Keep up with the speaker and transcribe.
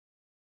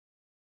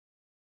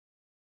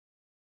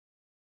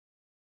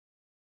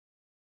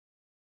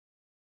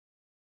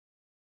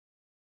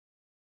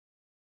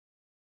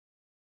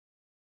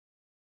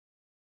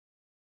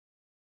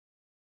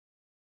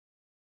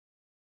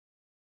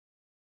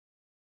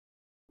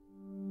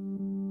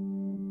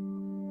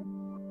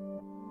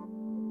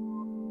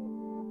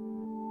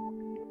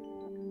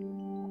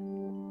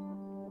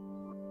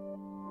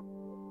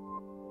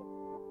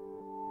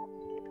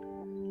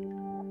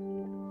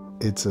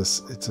It's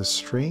a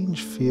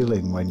strange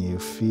feeling when you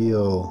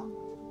feel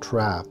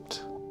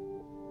trapped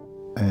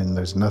and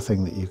there's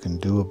nothing that you can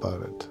do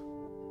about it.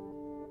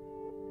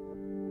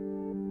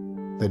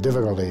 The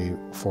difficulty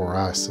for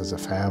us as a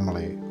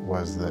family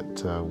was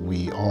that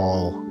we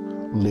all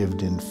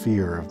lived in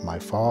fear of my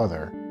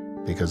father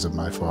because of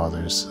my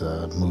father's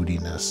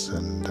moodiness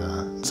and,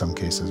 in some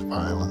cases,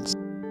 violence.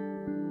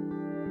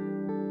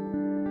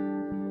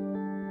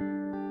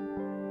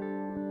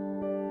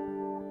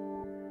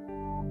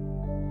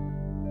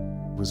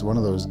 It was one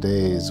of those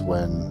days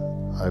when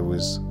I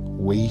was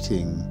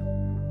waiting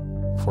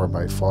for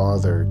my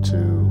father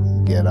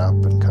to get up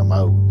and come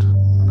out,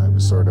 and I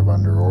was sort of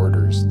under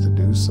orders to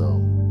do so.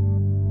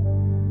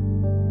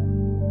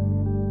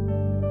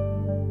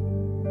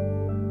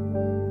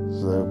 It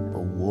was a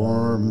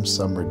warm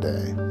summer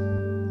day,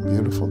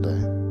 beautiful day.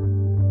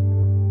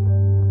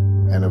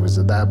 And it was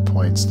at that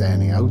point,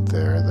 standing out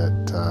there,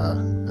 that,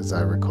 as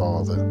I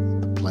recall,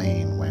 the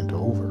plane went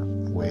over.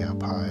 Way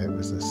up high, it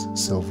was this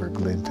silver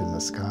glint in the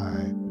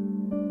sky.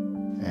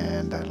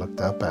 And I looked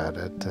up at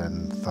it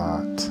and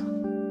thought,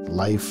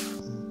 life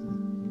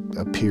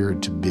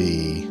appeared to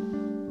be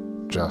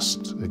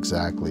just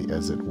exactly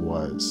as it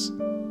was.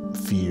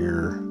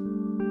 Fear,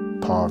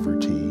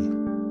 poverty,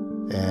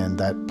 and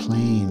that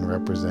plane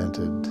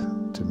represented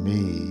to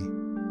me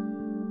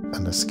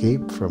an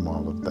escape from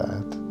all of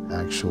that,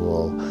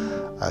 actual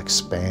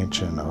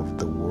expansion of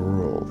the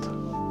world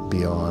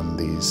beyond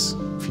these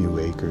few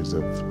acres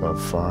of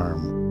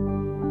farm.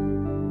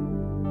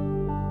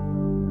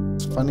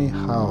 It's funny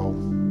how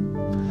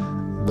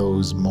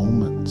those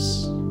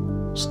moments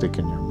stick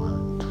in your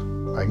mind.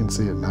 I can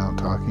see it now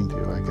talking to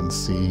you. I can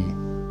see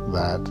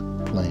that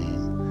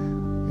plane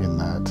in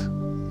that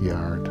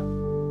yard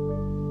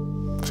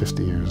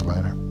 50 years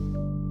later.